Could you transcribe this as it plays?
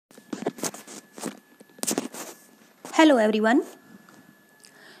Hello everyone.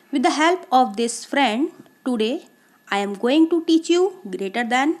 With the help of this friend, today I am going to teach you greater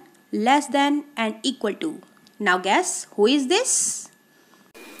than, less than and equal to. Now guess who is this?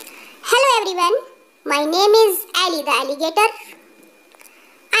 Hello everyone. My name is Ali the alligator.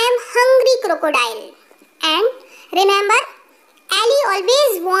 I am hungry crocodile. And remember, Ali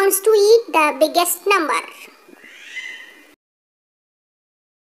always wants to eat the biggest number.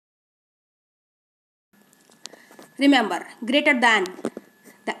 Remember, greater than.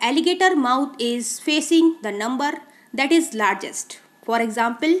 The alligator mouth is facing the number that is largest. For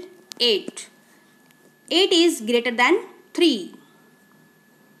example, 8. 8 is greater than 3.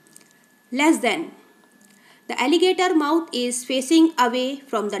 Less than. The alligator mouth is facing away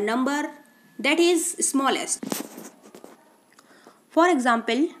from the number that is smallest. For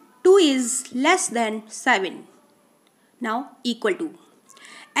example, 2 is less than 7. Now equal to.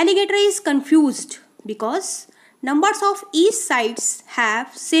 Alligator is confused because numbers of each sides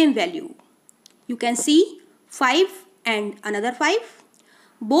have same value. You can see 5 and another 5.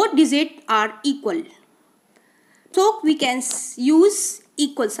 Both digits are equal. So we can use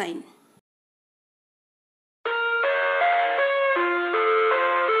equal sign.